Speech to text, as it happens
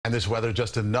And this weather,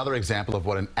 just another example of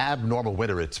what an abnormal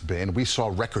winter it's been. We saw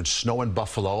record snow in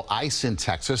Buffalo, ice in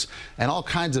Texas, and all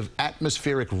kinds of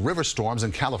atmospheric river storms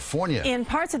in California. In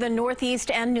parts of the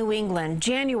Northeast and New England,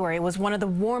 January was one of the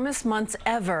warmest months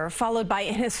ever, followed by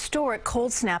a historic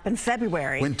cold snap in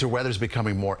February. Winter weather is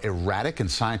becoming more erratic,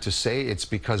 and scientists say it's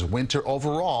because winter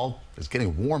overall is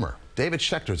getting warmer. David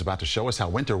Schechter is about to show us how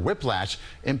winter whiplash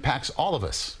impacts all of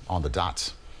us on the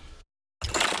dots.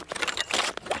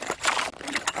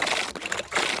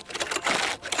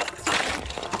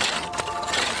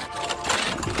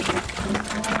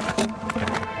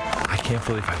 I can't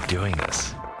believe I'm doing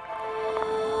this.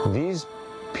 These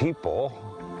people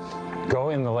go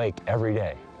in the lake every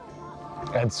day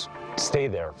and stay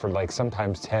there for like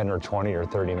sometimes 10 or 20 or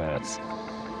 30 minutes.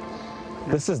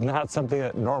 This is not something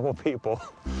that normal people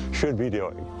should be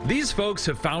doing. These folks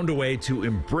have found a way to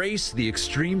embrace the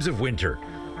extremes of winter.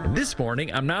 And this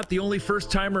morning, I'm not the only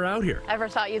first-timer out here. Ever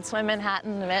thought you'd swim in hat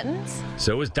and mittens?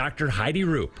 So is Dr. Heidi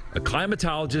Roop, a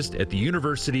climatologist at the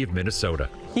University of Minnesota.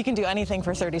 You can do anything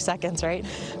for 30 seconds, right?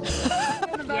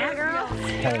 Yeah, girl.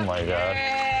 Oh my God.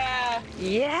 Yeah.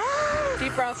 Yeah.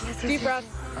 Deep breaths, deep breaths.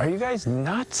 Are you guys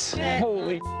nuts?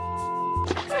 Holy.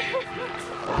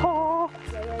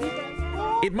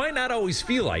 It might not always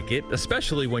feel like it,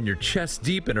 especially when you're chest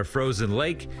deep in a frozen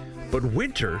lake, but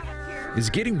winter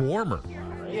is getting warmer.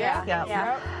 Yeah.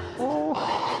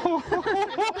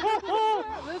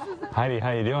 Heidi,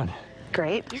 how you doing?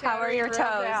 Great. How are your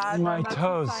toes? My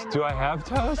toes. Do I have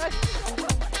toes?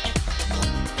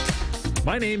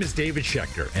 My name is David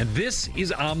Schechter, and this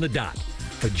is On the Dot,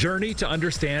 a journey to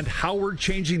understand how we're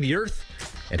changing the Earth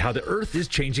and how the Earth is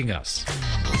changing us.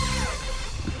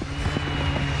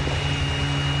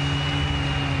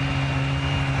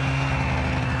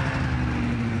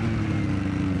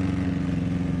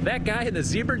 That guy in the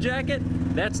zebra jacket,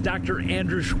 that's Dr.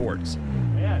 Andrew Schwartz.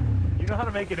 Man, you know how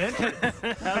to make an entrance.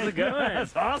 How's it going?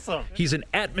 That's awesome. He's an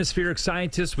atmospheric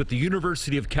scientist with the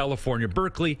University of California,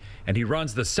 Berkeley, and he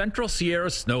runs the Central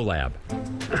Sierra Snow Lab.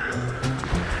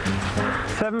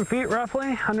 7 feet roughly,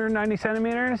 190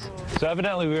 centimeters. So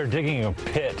evidently we were digging a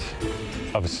pit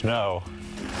of snow,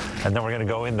 and then we're going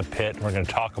to go in the pit and we're going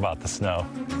to talk about the snow.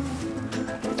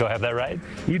 Do I have that right?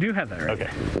 You do have that right. Okay.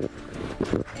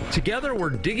 Together,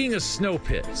 we're digging a snow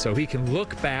pit so he can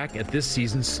look back at this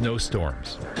season's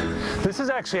snowstorms. This is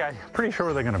actually, I'm pretty sure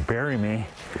where they're going to bury me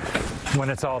when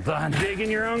it's all done. Digging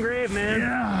your own grave, man.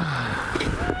 Yeah.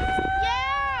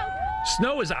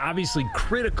 Snow is obviously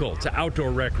critical to outdoor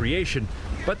recreation,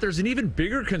 but there's an even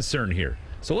bigger concern here.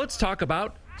 So let's talk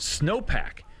about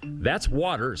snowpack. That's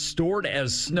water stored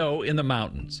as snow in the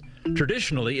mountains.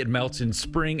 Traditionally, it melts in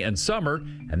spring and summer,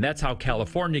 and that's how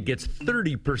California gets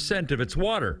 30% of its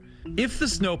water. If the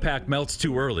snowpack melts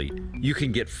too early, you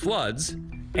can get floods,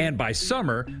 and by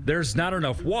summer, there's not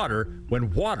enough water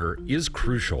when water is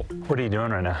crucial. What are you doing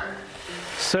right now?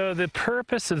 So the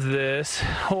purpose of this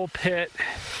whole pit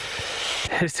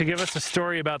is to give us a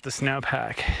story about the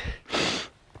snowpack.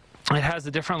 It has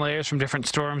the different layers from different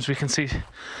storms. We can see a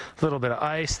little bit of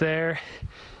ice there.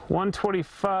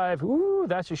 125, ooh,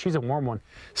 she's a warm one.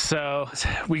 So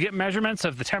we get measurements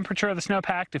of the temperature of the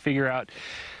snowpack to figure out,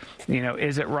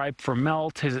 is it ripe for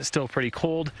melt? Is it still pretty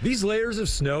cold? These layers of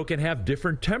snow can have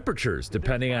different temperatures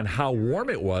depending on how warm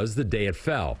it was the day it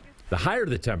fell. The higher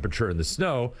the temperature in the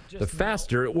snow, the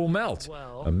faster it will melt,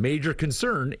 a major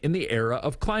concern in the era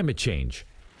of climate change.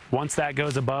 Once that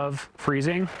goes above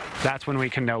freezing, that's when we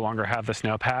can no longer have the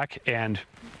snowpack, and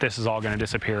this is all going to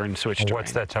disappear and switch to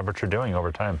What's rain. that temperature doing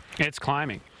over time? It's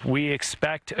climbing. We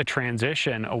expect a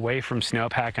transition away from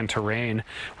snowpack and to rain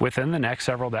within the next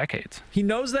several decades. He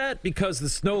knows that because the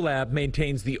Snow Lab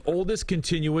maintains the oldest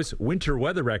continuous winter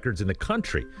weather records in the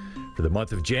country. For the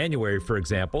month of January, for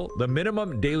example, the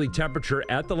minimum daily temperature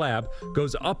at the lab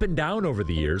goes up and down over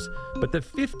the years, but the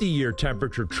 50-year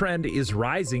temperature trend is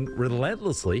rising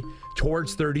relentlessly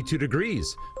towards 32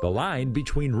 degrees, the line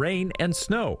between rain and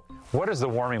snow. What does the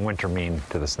warming winter mean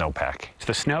to the snowpack?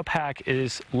 The snowpack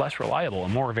is less reliable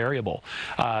and more variable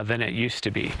than it used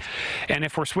to be. And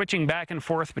if we're switching back and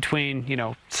forth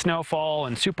between, snowfall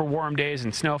and super warm days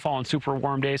and snowfall and super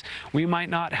warm days, we might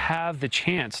not have the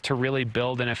chance to really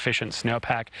build an efficient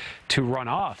snowpack to run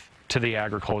off to the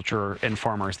agriculture and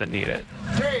farmers that need it.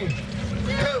 3, 2,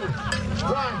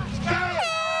 1, go!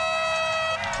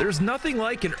 There's nothing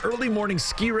like an early morning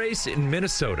ski race in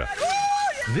Minnesota.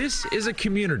 This is a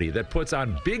community that puts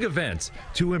on big events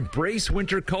to embrace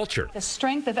winter culture. The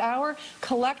strength of our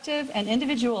collective and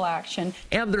individual action.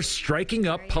 And they're striking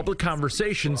up public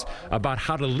conversations about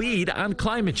how to lead on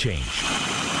climate change.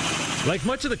 Like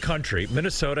much of the country,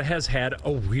 Minnesota has had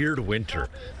a weird winter.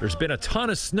 There's been a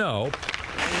ton of snow.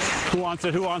 Who wants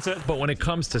it? Who wants it? But when it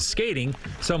comes to skating,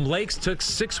 some lakes took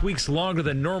 6 weeks longer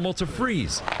than normal to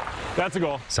freeze. That's a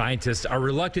goal. Scientists are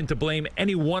reluctant to blame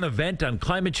any one event on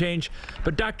climate change,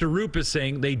 but Dr. Roop is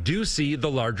saying they do see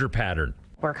the larger pattern.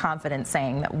 We're confident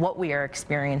saying that what we are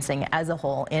experiencing as a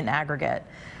whole in aggregate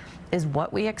is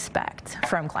what we expect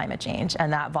from climate change,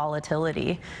 and that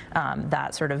volatility,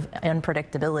 that sort of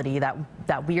unpredictability,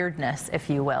 that weirdness, if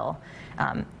you will,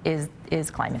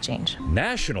 is climate change.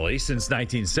 Nationally, since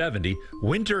 1970,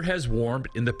 winter has warmed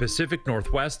in the Pacific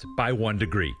Northwest by 1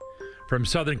 degree. From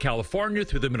Southern California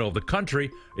through the middle of the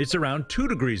country, it's around 2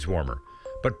 degrees warmer.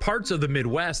 But parts of the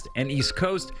Midwest and East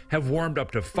Coast have warmed up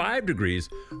to 5 degrees,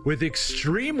 with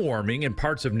extreme warming in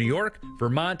parts of New York,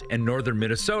 Vermont, and northern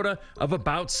Minnesota of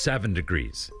about 7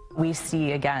 degrees. We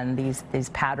see, again, these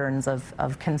patterns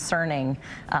of concerning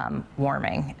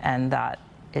warming, and that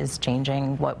is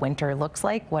changing what winter looks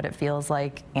like, what it feels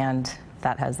like, and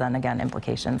that has then, again,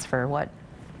 implications for what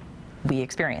we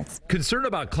experience. Concern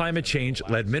about climate change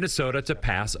led Minnesota to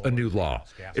pass a new law.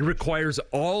 It requires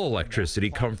all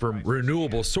electricity come from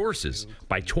renewable sources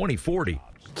by 2040.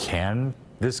 Can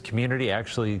this community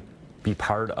actually be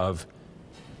part of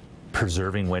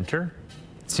preserving winter?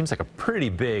 It seems like a pretty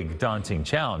big, daunting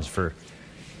challenge for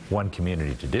one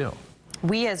community to do.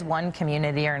 We as one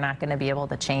community are not going to be able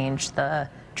to change the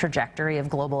trajectory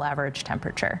of global average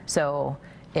temperature. So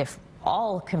if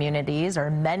all communities or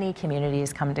many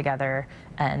communities come together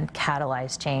and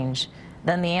catalyze change,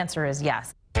 then the answer is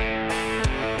yes.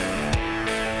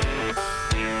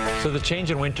 So the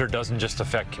change in winter doesn't just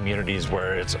affect communities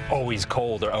where it's always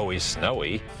cold or always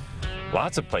snowy.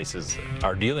 Lots of places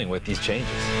are dealing with these changes.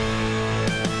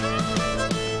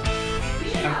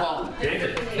 I'm Paul.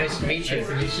 David. Nice to meet you. Nice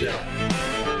to meet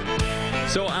you.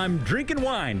 So I'm drinking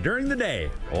wine during the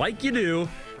day, like you do,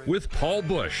 with Paul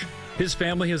Bush. His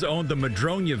family has owned the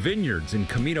Madroña Vineyards in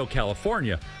Camino,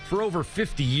 California for over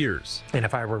 50 years. And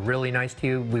if I were really nice to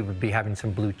you, we would be having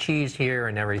some blue cheese here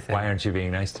and everything. Why aren't you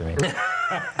being nice to me?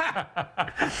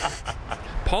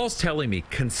 Paul's telling me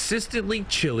consistently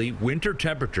chilly winter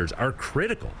temperatures are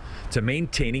critical to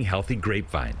maintaining healthy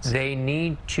grapevines. They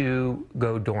need to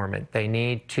go dormant. They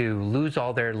need to lose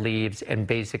all their leaves and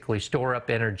basically store up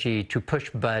energy to push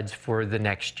buds for the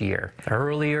next year. The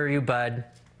earlier you bud,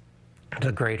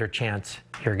 the greater chance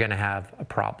you're going to have a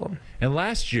problem. And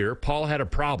last year, Paul had a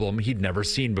problem he'd never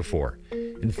seen before.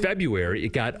 In February,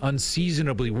 it got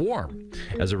unseasonably warm.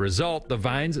 As a result, the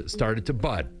vines started to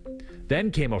bud. Then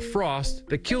came a frost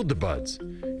that killed the buds.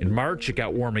 In March, it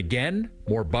got warm again,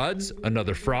 more buds,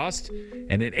 another frost,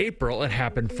 and in April, it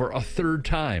happened for a third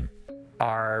time.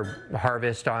 Our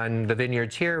harvest on the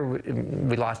vineyards here,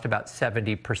 we lost about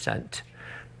 70%.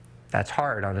 That's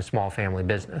hard on a small family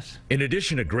business. In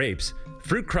addition to grapes,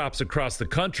 fruit crops across the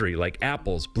country like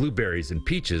apples, blueberries, and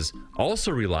peaches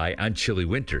also rely on chilly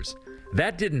winters.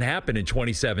 That didn't happen in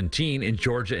 2017 in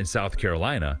Georgia and South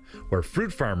Carolina, where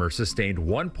fruit farmers sustained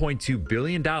 $1.2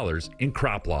 billion in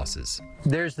crop losses.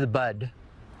 There's the bud.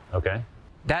 Okay.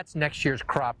 That's next year's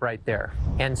crop right there.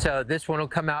 And so this one will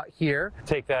come out here.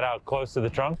 Take that out close to the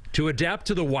trunk. To adapt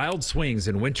to the wild swings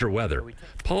in winter weather,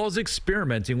 Paul is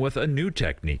experimenting with a new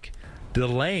technique,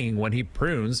 delaying when he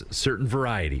prunes certain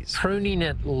varieties. Pruning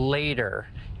it later,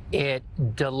 it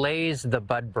delays the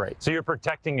bud break. So you're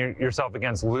protecting yourself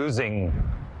against losing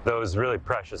those really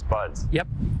precious buds. Yep,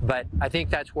 but I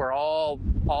think that's where all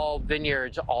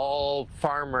vineyards, all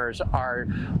farmers are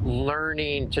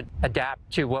learning to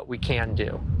adapt to what we can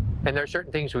do. And there are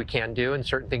certain things we can do and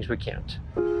certain things we can't.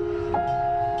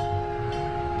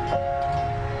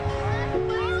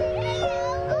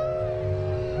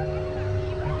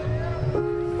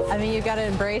 I mean, you've got to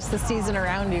embrace the season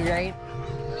around you, right?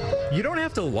 You don't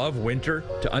have to love winter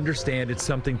to understand it's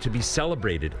something to be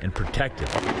celebrated and protected.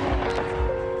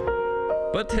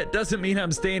 But that doesn't mean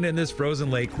I'm staying in this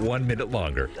frozen lake 1 minute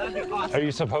longer. Are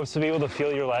you supposed to be able to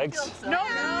feel your legs? No.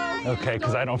 Okay,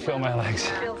 because I don't feel my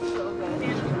legs.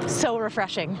 So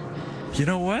refreshing. You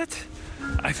know what?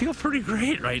 I feel pretty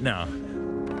great right now.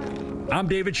 I'm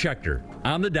David Schechter,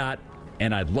 on the dot,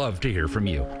 and I'd love to hear from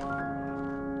you.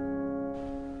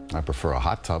 I prefer a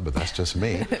hot tub, but that's just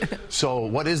me. So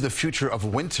what is the future of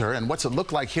winter, and what's it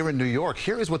look like here in New York?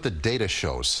 Here is what the data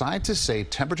shows. Scientists say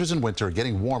temperatures in winter are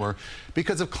getting warmer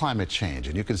because of climate change,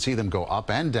 and you can see them go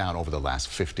up and down over the last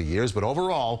 50 years. But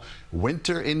overall,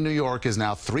 winter in New York is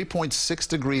now 3.6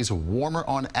 degrees warmer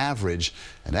on average,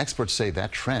 and experts say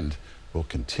that trend will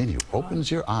continue.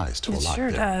 Opens your eyes to a lot there.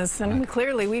 It sure does, and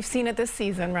clearly we've seen it this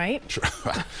season, right?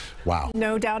 Wow.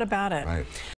 No doubt about it. Right.